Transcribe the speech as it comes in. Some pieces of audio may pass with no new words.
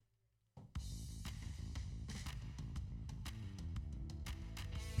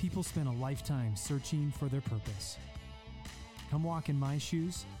People spend a lifetime searching for their purpose. Come walk in my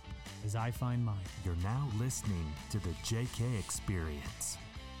shoes as I find mine. You're now listening to the JK Experience.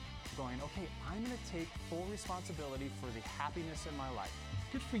 Going, okay, I'm going to take full responsibility for the happiness in my life.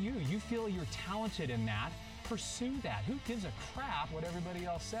 Good for you. You feel you're talented in that. Pursue that. Who gives a crap what everybody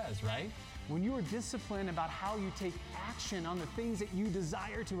else says, right? When you are disciplined about how you take action on the things that you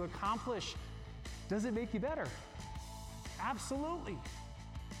desire to accomplish, does it make you better? Absolutely.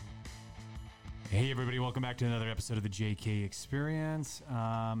 Hey everybody, welcome back to another episode of the JK Experience.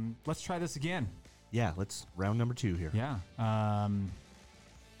 Let's try this again. Yeah, let's round number 2 here. Yeah. I'm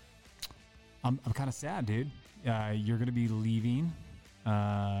kind of sad, dude. You're going to be leaving,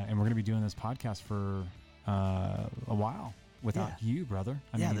 and we're going to be doing this podcast for a while without you, brother.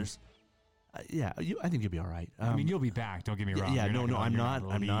 I mean, I think you'll be all right. I mean, you'll be back. Don't get me wrong. I'm not.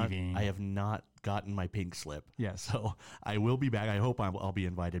 I have not gotten my pink slip. Yes. So I will be back. I hope I'll be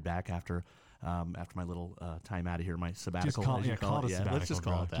invited back after my little time out of here, my sabbatical. Call it a sabbatical. Let's just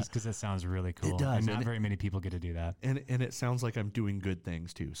call it that. Just because it sounds really cool. It does. And not very many people get to do that. And it sounds like I'm doing good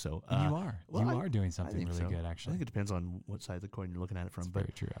things too. So you are. You are doing something really good, actually. I think it depends on what side of the coin you're looking at it from. That's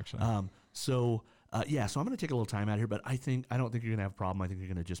very true, actually. So I'm going to take a little time out here, but I don't think you're going to have a problem. I think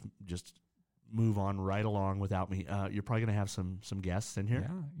you're going to just move on right along without me. You're probably going to have some guests in here.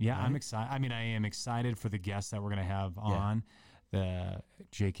 Yeah. Right? I'm excited. I mean, I am excited for the guests that we're going to have on the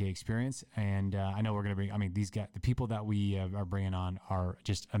JK Experience. And I know we're going to bring, these guys, the people that we are bringing on are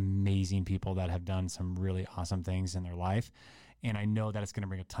just amazing people that have done some really awesome things in their life. And I know that it's going to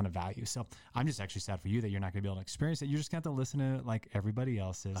bring a ton of value. So I'm just actually sad for you that you're not going to be able to experience it. You're just going to have to listen to it like everybody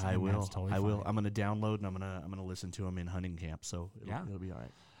else is. I will. Totally I will. fine. I'm going to download and I'm going to listen to them in hunting camp. So it'll be all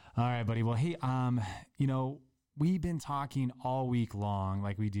right. All right, buddy. Well, hey, we've been talking all week long,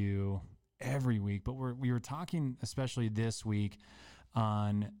 like we do every week, but we were talking especially this week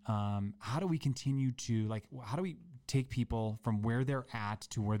on how do we continue to, how do we take people from where they're at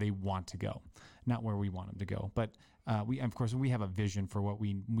to where they want to go, not where we want them to go, but we have a vision for what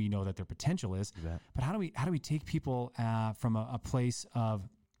we know that their potential is. But how do we take people from a place of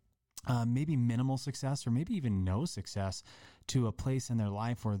maybe minimal success or maybe even no success to a place in their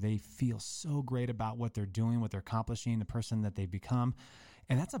life where they feel so great about what they're doing, what they're accomplishing, the person that they've become.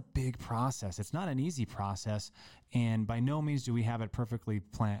 And that's a big process. It's not an easy process. And by no means do we have it perfectly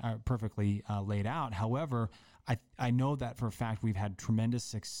laid out. However, I know that for a fact we've had tremendous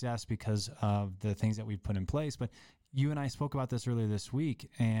success because of the things that we've put in place. But you and I spoke about this earlier this week,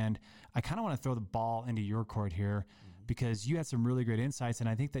 and I kind of want to throw the ball into your court here because you had some really great insights, and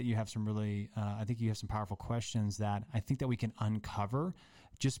I think that you have some some powerful questions that I think that we can uncover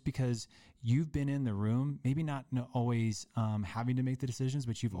just because you've been in the room, maybe not always having to make the decisions,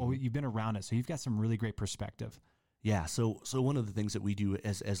 but you've been around it, so you've got some really great perspective. Yeah. So one of the things that we do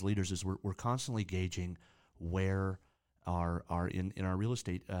as leaders is we're constantly gauging where are in our real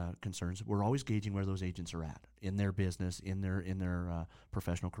estate concerns. We're always gauging where those agents are at in their business, in their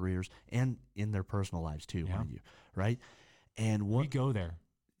professional careers, and in their personal lives too, mind you, right? And we go there.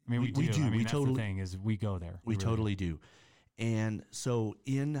 I mean, we do. That's the thing is we go there. We totally do. And so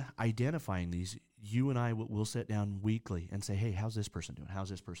in identifying these, you and I will sit down weekly and say, hey, how's this person doing? How's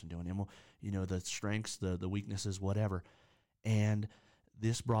this person doing? And we'll, the strengths, the weaknesses, whatever. And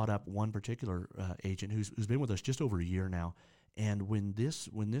this brought up one particular agent who's been with us just over a year now. And when this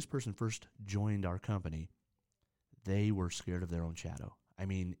person first joined our company, they were scared of their own shadow. I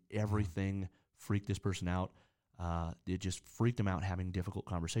mean, everything freaked this person out. It just freaked them out having difficult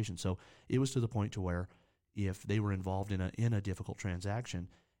conversations. So it was to the point to where if they were involved in a difficult transaction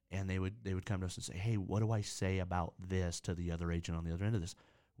and they would come to us and say, hey, what do I say about this to the other agent on the other end of this?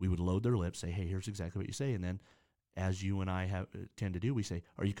 We would load their lips, say, hey, here's exactly what you say. And then as you and I tend to do, we say,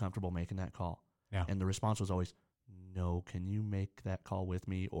 are you comfortable making that call? Yeah. And the response was always, no, can you make that call with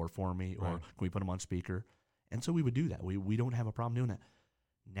me or for me, or can we put them on speaker? And so we would do that. We don't have a problem doing that.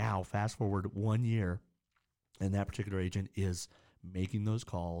 Now, fast forward 1 year, and that particular agent is making those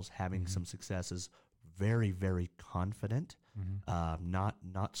calls, having some successes, very, very confident, not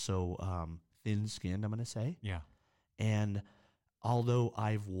so thin-skinned, I'm going to say. Yeah. And although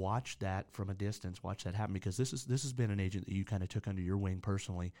I've watched that from a distance, watched that happen, because this has been an agent that you kind of took under your wing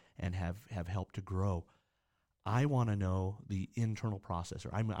personally and have helped to grow. I want to know the internal process,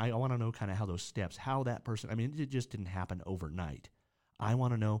 or I want to know kind of how those steps, how that person, it just didn't happen overnight. I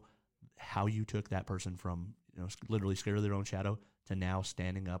want to know how you took that person from, literally scared of their own shadow to now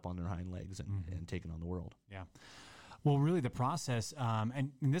standing up on their hind legs and taking on the world. Yeah. Well, really, the process,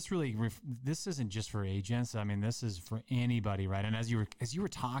 and this really, this isn't just for agents. I mean, this is for anybody, right? And as you were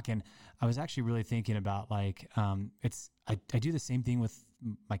talking, I was actually really thinking about like, I do the same thing with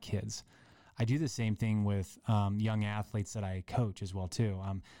my kids. I do the same thing with young athletes that I coach as well too.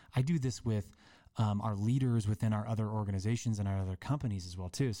 I do this with our leaders within our other organizations and our other companies as well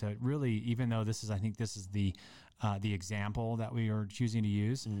too. So it really, even though I think this is the example that we are choosing to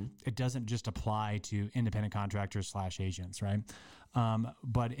use, it doesn't just apply to independent contractors / agents, right?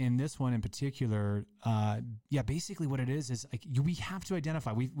 But in this one in particular, basically what it is like we have to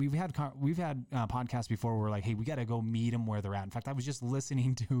identify. We've had podcasts before where we're like, hey, we got to go meet them where they're at. In fact, I was just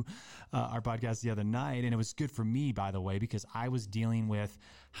listening to our podcast the other night, and it was good for me, by the way, because I was dealing with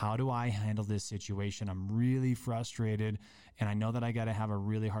how do I handle this situation? I'm really frustrated, and I know that I got to have a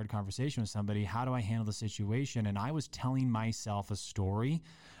really hard conversation with somebody. How do I handle the situation? And I was telling myself a story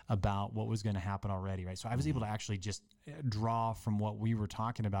about what was going to happen already, right? So I was able to actually just draw from what we were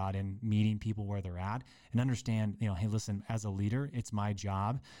talking about and meeting people where they're at and understand, hey, listen, as a leader, it's my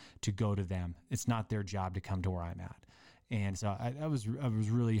job to go to them. It's not their job to come to where I'm at. And so that was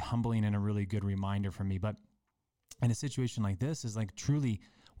really humbling and a really good reminder for me. But in a situation like this is like, truly,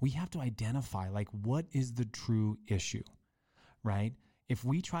 we have to identify like, what is the true issue, right? If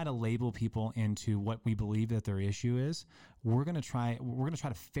we try to label people into what we believe that their issue is, we're going to try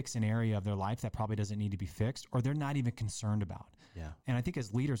to fix an area of their life that probably doesn't need to be fixed, or they're not even concerned about. Yeah. And I think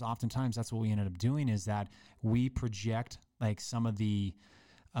as leaders, oftentimes that's what we ended up doing, is that we project like some of the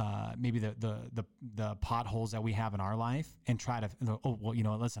maybe the potholes that we have in our life and try to,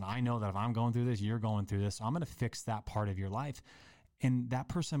 listen, I know that if I'm going through this, you're going through this, so I'm going to fix that part of your life. And that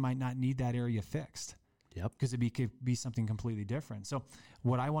person might not need that area fixed. Yep. Because it could be something completely different. So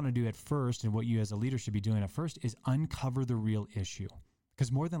what I want to do at first, and what you as a leader should be doing at first, is uncover the real issue.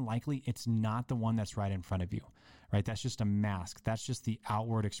 Because more than likely, it's not the one that's right in front of you, right? That's just a mask. That's just the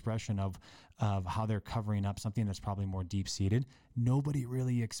outward expression of how they're covering up something that's probably more deep-seated. Nobody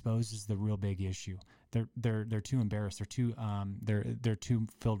really exposes the real big issue. They're too embarrassed. They're too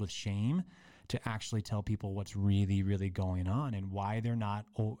filled with shame to actually tell people what's really, really going on and why they're not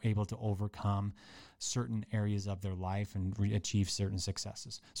able to overcome certain areas of their life and achieve certain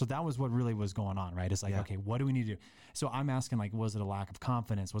successes. So that was what really was going on, right? It's like, okay, what do we need to do? So I'm asking, like, was it a lack of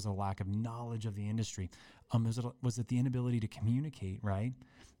confidence? Was it a lack of knowledge of the industry? Was it the inability to communicate, right?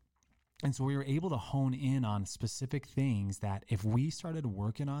 And so we were able to hone in on specific things that if we started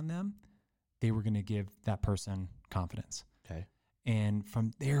working on them, they were going to give that person confidence. Okay. And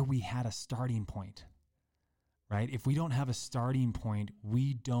from there, we had a starting point, right? If we don't have a starting point,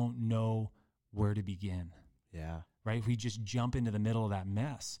 we don't know where to begin. Yeah. Right? If we just jump into the middle of that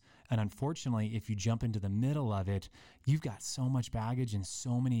mess. And unfortunately, if you jump into the middle of it, you've got so much baggage and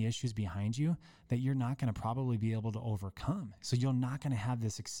so many issues behind you that you're not going to probably be able to overcome. So you're not going to have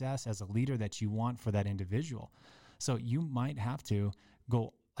the success as a leader that you want for that individual. So you might have to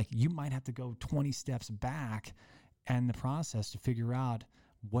go 20 steps back and the process to figure out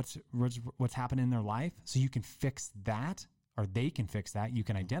what's happening in their life, so you can fix that, or they can fix that. You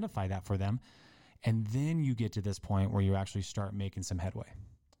can identify that for them, and then you get to this point where you actually start making some headway.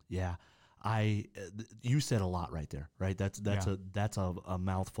 Yeah, you said a lot right there, right? That's a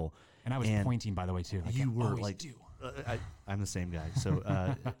mouthful. And I was pointing, by the way, too. You were like, I'm the same guy. So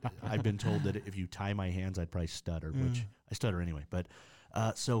I've been told that if you tie my hands, I'd probably stutter, which I stutter anyway. But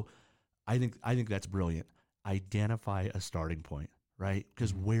so I think that's brilliant. Identify a starting point, right?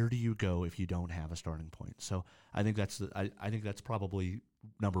 Because where do you go if you don't have a starting point? So I think that's probably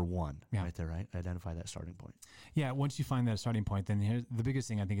number one right there, right? Identify that starting point. Yeah. Once you find that starting point, then here's the biggest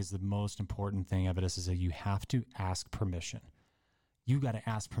thing I think is the most important thing of it is that you have to ask permission. You got to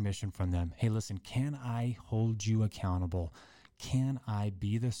ask permission from them. Hey, listen, can I hold you accountable? Can I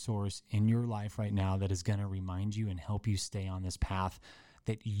be the source in your life right now that is going to remind you and help you stay on this path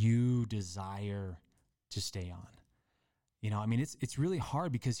that you desire to stay on? It's really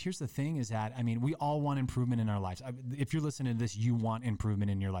hard, because here's the thing is that, we all want improvement in our lives. If you're listening to this, you want improvement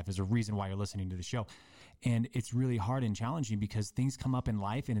in your life. There's a reason why you're listening to the show. And it's really hard and challenging because things come up in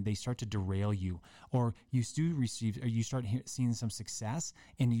life and they start to derail you, or you start seeing some success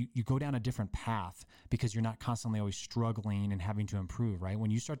and you go down a different path because you're not constantly always struggling and having to improve, right?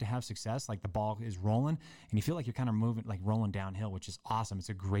 When you start to have success, like the ball is rolling and you feel like you're kind of moving, like rolling downhill, which is awesome. It's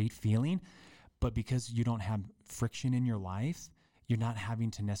a great feeling. But because you don't have friction in your life, you're not having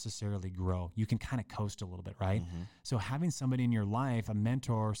to necessarily grow. You can kind of coast a little bit, right? So having somebody in your life, a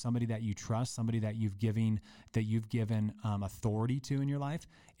mentor, somebody that you trust, somebody that you've given authority to in your life,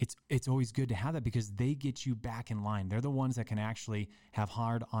 it's always good to have that because they get you back in line. They're the ones that can actually have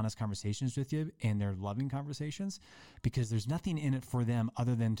hard, honest conversations with you, and they're loving conversations because there's nothing in it for them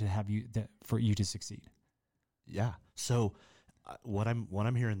other than to have for you to succeed. Yeah. So what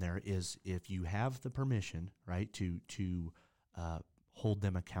I'm hearing there is if you have the permission, right, to hold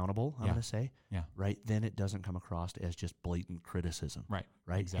them accountable, I'm going to say, right, then it doesn't come across as just blatant criticism. Right.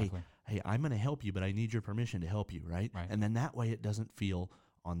 Exactly. Hey, I'm going to help you, but I need your permission to help you, right? And then that way it doesn't feel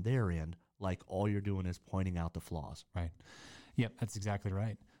on their end like all you're doing is pointing out the flaws. Right. Yep, that's exactly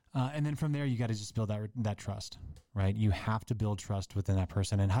right. And then from there, you got to just build that trust, right? You have to build trust within that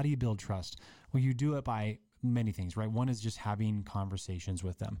person. And how do you build trust? Well, you do it by many things, right? One is just having conversations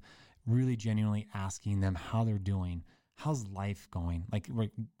with them, really genuinely asking them how they're doing. How's life going? Like,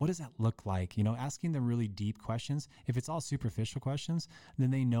 what does that look like? Asking them really deep questions. If it's all superficial questions, then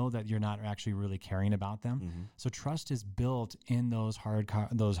they know that you're not actually really caring about them. So trust is built in those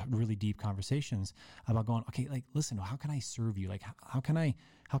those really deep conversations about going, okay, like, listen, how can I serve you? Like, how can I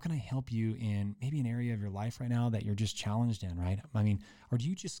help you in maybe an area of your life right now that you're just challenged in, right? I mean, or do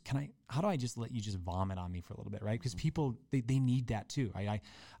you just, how do I just let you just vomit on me for a little bit, right? Because people, they need that too.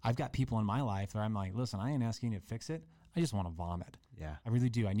 I've got people in my life where I'm like, listen, I ain't asking you to fix it. I just want to vomit. Yeah. I really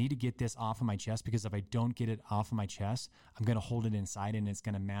do. I need to get this off of my chest because if I don't get it off of my chest, I'm going to hold it inside and it's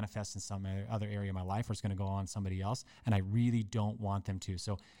going to manifest in some other area of my life or it's going to go on somebody else. And I really don't want them to.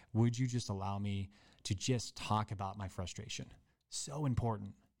 So would you just allow me to just talk about my frustration? So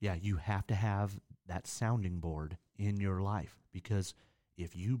important. Yeah. You have to have that sounding board in your life because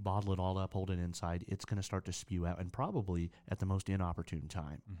if you bottle it all up, hold it inside, it's going to start to spew out and probably at the most inopportune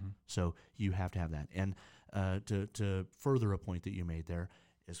time. So you have to have that. And to further a point that you made there,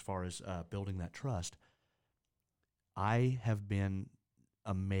 as far as building that trust, I have been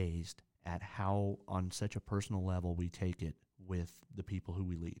amazed at how on such a personal level we take it with the people who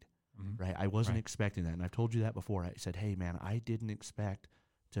we lead, right? I wasn't expecting that. And I've told you that before. I said, hey, man, I didn't expect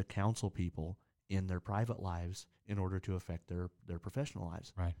to counsel people in their private lives in order to affect their professional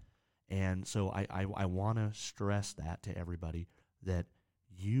lives. Right. And so I want to stress that to everybody that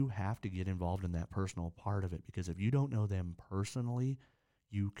you have to get involved in that personal part of it because if you don't know them personally,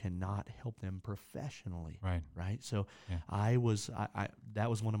 you cannot help them professionally. Right. So I that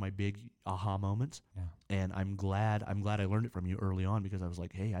was one of my big aha moments. And I'm glad I learned it from you early on because I was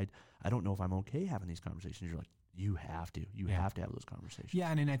like, hey, I don't know if I'm okay having these conversations. You're like, you have to have those conversations. Yeah.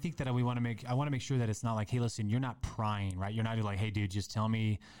 And I think that I want to make sure that it's not like, hey, listen, you're not prying, right? You're not like, hey dude, just tell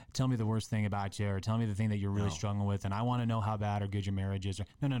me the worst thing about you or tell me the thing that you're really struggling with. And I want to know how bad or good your marriage is.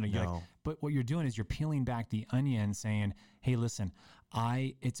 No. You're like, but what you're doing is you're peeling back the onion saying, hey, listen,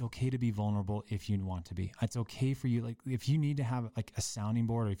 it's okay to be vulnerable if you want to be. It's okay for you. Like if you need to have like a sounding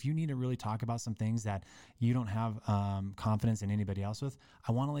board or if you need to really talk about some things that you don't have confidence in anybody else with,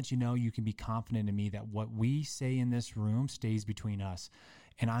 I want to let you know you can be confident in me that what we say in this room stays between us.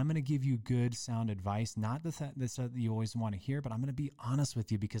 And I'm going to give you good sound advice, not the stuff that you always want to hear, but I'm going to be honest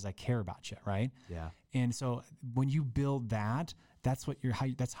with you because I care about you, right? Yeah. And so when you build that, that's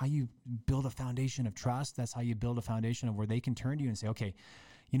how you build a foundation of trust. That's how you build a foundation of where they can turn to you and say, okay,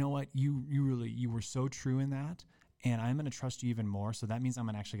 you know what? You were so true in that. And I'm going to trust you even more. So that means I'm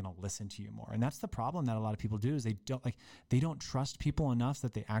actually going to listen to you more. And that's the problem that a lot of people do is they don't trust people enough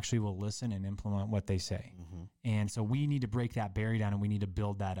that they actually will listen and implement what they say. And so we need to break that barrier down and we need to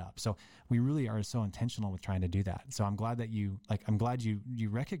build that up. So we really are so intentional with trying to do that. So I'm glad that you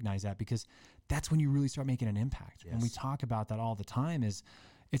recognize that because that's when you really start making an impact. Yes. And we talk about that all the time is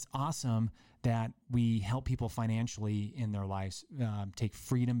it's awesome that we help people financially in their lives, take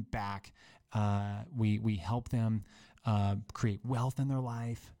freedom back. We help them create wealth in their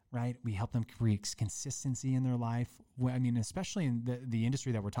life, right? We help them create consistency in their life. I mean, especially in the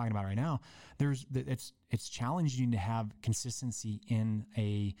industry that we're talking about right now, it's challenging to have consistency in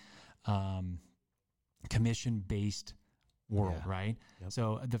a commission-based world, right? Yep.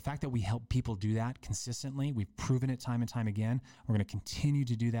 So the fact that we help people do that consistently, we've proven it time and time again. We're going to continue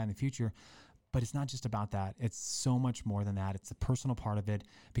to do that in the future. But it's not just about that. It's so much more than that. It's the personal part of it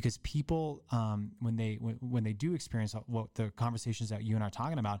because people, when they do experience what the conversations that you and I are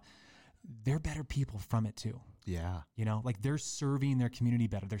talking about, they're better people from it too. Yeah. Like they're serving their community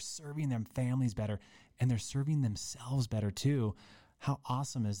better. They're serving their families better and they're serving themselves better too. How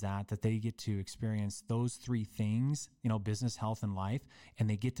awesome is that they get to experience those three things, business, health, and life, and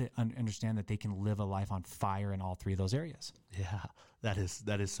they get to understand that they can live a life on fire in all three of those areas. Yeah, that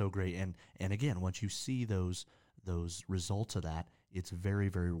is so great. And again, once you see those those results of that, it's very,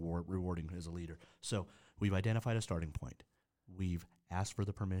 very rewarding as a leader. So we've identified a starting point. We've asked for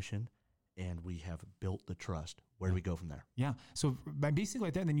the permission, and we have built the trust. Where do we go from there? Yeah. So by basically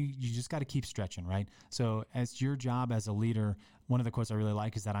like that, then you just got to keep stretching, right? So as your job as a leader, one of the quotes I really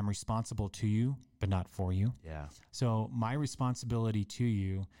like is that I'm responsible to you, but not for you. Yeah. So my responsibility to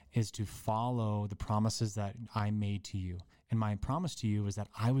you is to follow the promises that I made to you. And my promise to you is that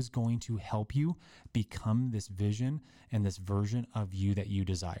I was going to help you become this vision and this version of you that you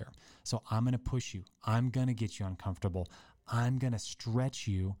desire. So I'm going to push you. I'm going to get you uncomfortable. I'm going to stretch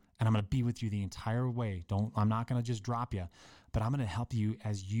you, and I'm going to be with you the entire way. I'm not going to just drop you, but I'm going to help you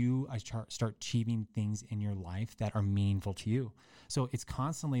as you start achieving things in your life that are meaningful to you. So it's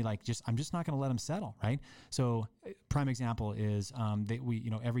constantly like I'm just not going to let them settle, right? So prime example is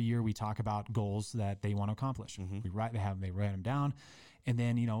every year we talk about goals that they want to accomplish. Mm-hmm. They write them down. And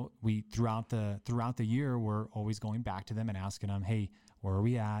then, we throughout the year, we're always going back to them and asking them, hey, where are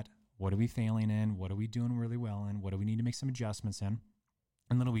we at? What are we failing in? What are we doing really well in? What do we need to make some adjustments in?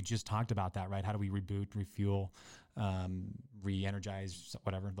 And then we just talked about that, right? How do we reboot, refuel, re-energize,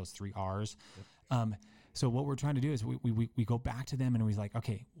 whatever, those 3 R's. Yep. So what we're trying to do is we go back to them and we're like,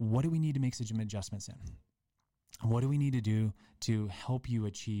 okay, what do we need to make some adjustments in? What do we need to do to help you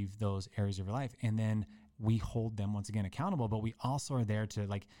achieve those areas of your life? And then we hold them once again accountable, but we also are there to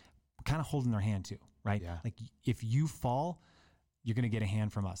kind of holding their hand too, right? Yeah. Like if you fall, you're going to get a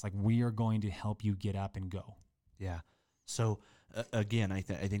hand from us. Like we are going to help you get up and go. Yeah. So again, I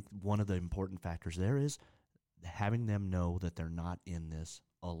think one of the important factors there is having them know that they're not in this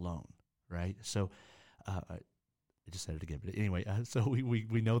alone, right? So I just said it again, but anyway, so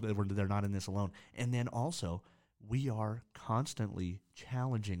we know that they're not in this alone. And then also we are constantly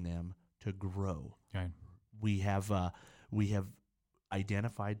challenging them to grow. Right. We have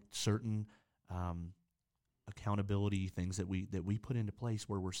identified certain accountability things that we put into place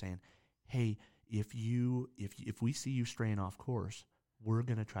where we're saying, hey, if we see you straying off course, we're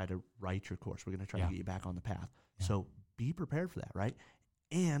going to try to right your course. We're going to try to get you back on the path. Yeah. So be prepared for that, right?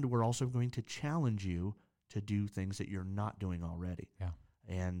 And we're also going to challenge you to do things that you're not doing already. Yeah.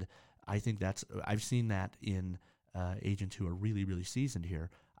 And I think I've seen that in agents who are really, really seasoned here.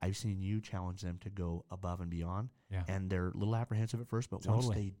 I've seen you challenge them to go above and beyond. Yeah. And they're a little apprehensive at first, but once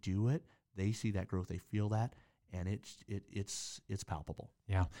they do it, they see that growth, they feel that, and it's palpable.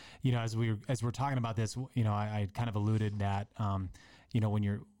 Yeah. As we're talking about this, I kind of alluded that, when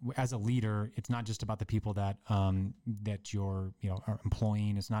you're as a leader, it's not just about the people that you're, are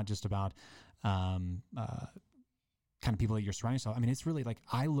employing. It's not just about, kind of people that you're surrounding yourself. I mean, it's really like,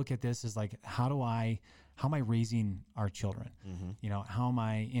 I look at this as like, how am I raising our children? Mm-hmm. How am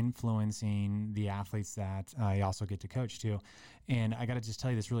I influencing the athletes that I also get to coach too? And I got to just tell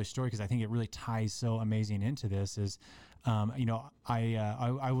you this really story, because I think it really ties so amazing into this is, I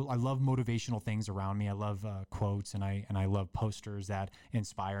love motivational things around me. I love quotes, and I love posters that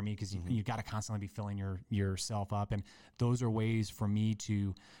inspire me, because you got to constantly be filling yourself up. And those are ways for me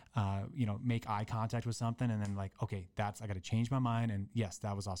to, make eye contact with something, and then like, okay, I got to change my mind. And yes,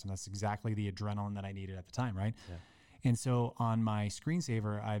 that was awesome. That's exactly the adrenaline that I needed at the time. Right. Yeah. And so on my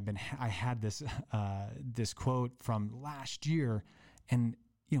screensaver, I had this, this quote from last year, and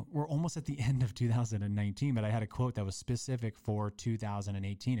we're almost at the end of 2019, but I had a quote that was specific for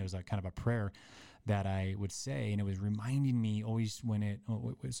 2018. It was kind of a prayer that I would say, and it was reminding me always when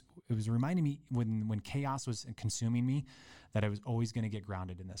chaos was consuming me, that I was always going to get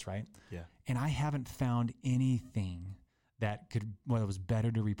grounded in this, right? Yeah. And I haven't found anything that it was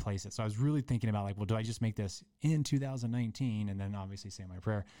better to replace it. So I was really thinking about do I just make this in 2019 and then obviously say my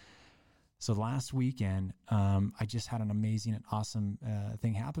prayer? So last weekend, I just had an amazing and awesome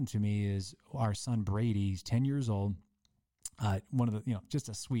thing happen to me. Is our son Brady, he's 10 years old, one of the, just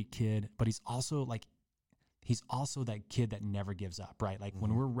a sweet kid, but he's also that kid that never gives up, right? Like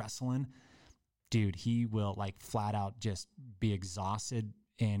when we're wrestling, dude, he will flat out just be exhausted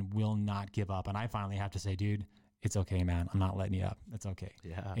and will not give up. And I finally have to say, dude, it's okay, man. I'm not letting you up. It's okay.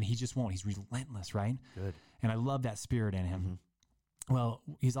 Yeah. And he just won't. He's relentless, right? Good. And I love that spirit in him. Mm-hmm. Well,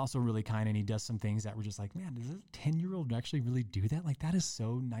 he's also really kind, and he does some things that were just like, man, does a 10-year-old actually really do that? Like, that is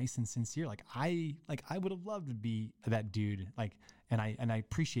so nice and sincere. I would have loved to be that dude. And I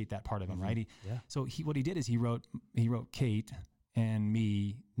appreciate that part of him, right? So what he did is he wrote Kate and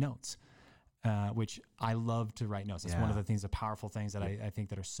me notes, which I love to write notes. It's one of the things, the powerful things that I think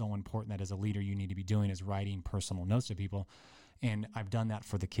that are so important that as a leader you need to be doing, is writing personal notes to people. And I've done that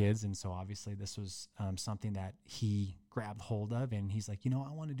for the kids. And so obviously this was something that he grabbed hold of, and he's like,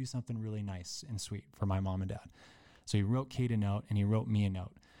 I want to do something really nice and sweet for my mom and dad. So he wrote Kate a note, and he wrote me a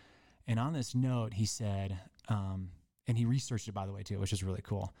note. And on this note, he said, and he researched it, by the way, too, which is really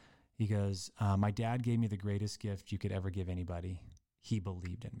cool. He goes, my dad gave me the greatest gift you could ever give anybody. He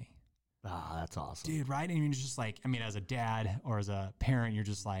believed in me. Ah, that's awesome. Dude, right? And you're just like, I mean, as a dad or as a parent, you're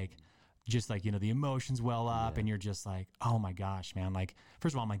just like, you know, the emotions well up and you're just like, oh my gosh, man. Like,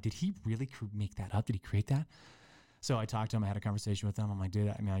 first of all, I'm like, did he really make that up? Did he create that? So I talked to him, I had a conversation with him. I'm like, dude,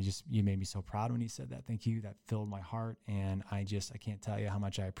 I mean, you made me so proud when he said that. Thank you. That filled my heart. And I can't tell you how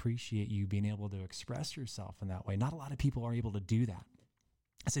much I appreciate you being able to express yourself in that way. Not a lot of people are able to do that.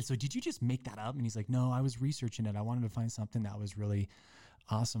 I said, so did you just make that up? And he's like, no, I was researching it. I wanted to find something that was really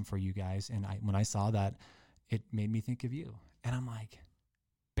awesome for you guys. And when I saw that, it made me think of you. And I'm like,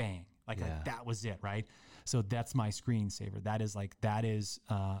 bang, like that was it. Right. So that's my screensaver.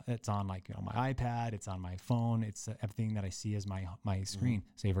 It's on like, you know, my iPad, it's on my phone. It's everything that I see as my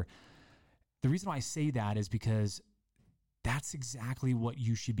screensaver. The reason why I say that is because that's exactly what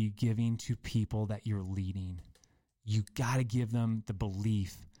you should be giving to people that you're leading. You got to give them the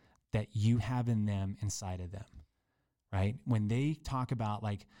belief that you have in them inside of them, right? When they talk about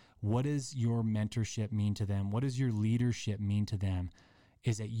like, what does your mentorship mean to them? What does your leadership mean to them?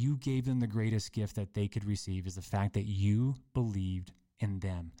 Is that you gave them the greatest gift that they could receive is the fact that you believed in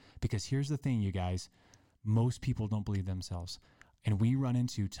them. Because here's the thing, you guys, most people don't believe themselves. And we run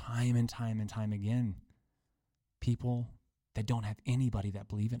into time and time and time again, people that don't have anybody that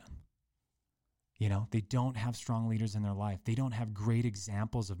believe in them. You know, they don't have strong leaders in their life. They don't have great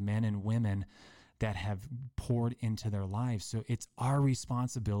examples of men and women that have poured into their lives. So it's our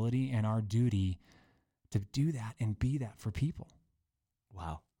responsibility and our duty to do that and be that for people.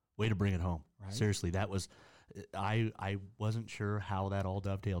 Wow. Way to bring it home. Right? Seriously, that was, I wasn't sure how that all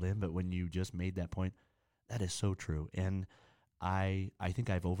dovetailed in, but when you just made that point, that is so true. And I think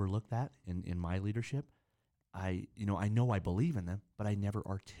I've overlooked that in my leadership. I know I believe in them, but I never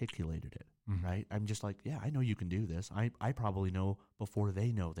articulated it, right? I'm just like, yeah, I know you can do this. I probably know before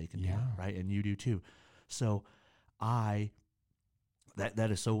they know they can do it, right? And you do too. So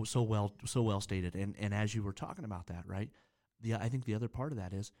that is so well stated. And as you were talking about that, right? I think the other part of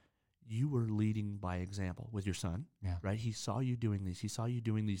that is you were leading by example with your son, right? He saw you doing these. He saw you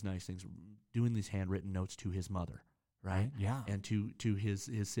doing these nice things, doing these handwritten notes to his mother, right? Yeah. And to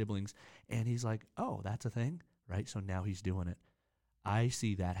his siblings. And he's like, oh, that's a thing, right? So now he's doing it. I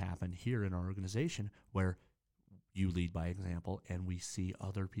see that happen here in our organization where you lead by example and we see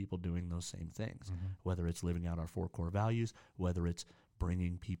other people doing those same things, whether it's living out our 4 core values, whether it's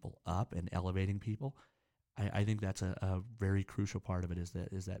bringing people up and elevating people. I think that's a very crucial part of it is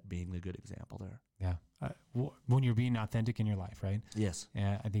that being the good example there. Yeah. When you're being authentic in your life, right? Yes.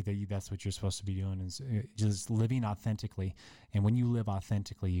 Yeah, I think that's what you're supposed to be doing is just living authentically. And when you live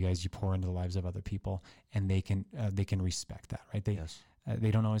authentically, you guys, you pour into the lives of other people and they can respect that, right?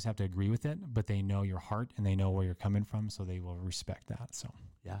 They don't always have to agree with it, but they know your heart and they know where you're coming from. So they will respect that. So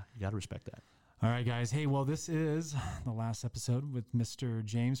yeah, you got to respect that. All right, guys. Hey, well, this is the last episode with Mr.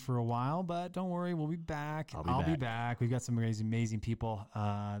 James for a while, but don't worry, we'll be back. I'll be back. We've got some amazing people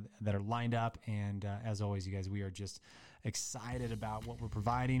that are lined up. And as always, you guys, we are just excited about what we're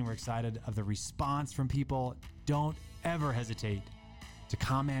providing. We're excited of the response from people. Don't ever hesitate to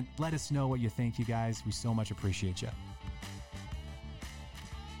comment. Let us know what you think, you guys. We so much appreciate you.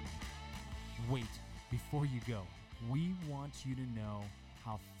 Wait, before you go, we want you to know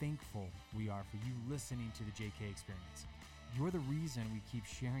how thankful we are for you listening to the JK Experience. You're the reason we keep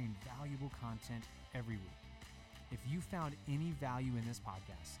sharing valuable content every week. If you found any value in this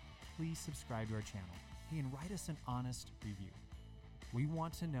podcast, please subscribe to our channel. Hey, and write us an honest review. We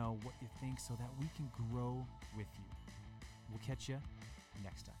want to know what you think so that we can grow with you. We'll catch you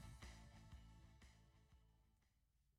next time.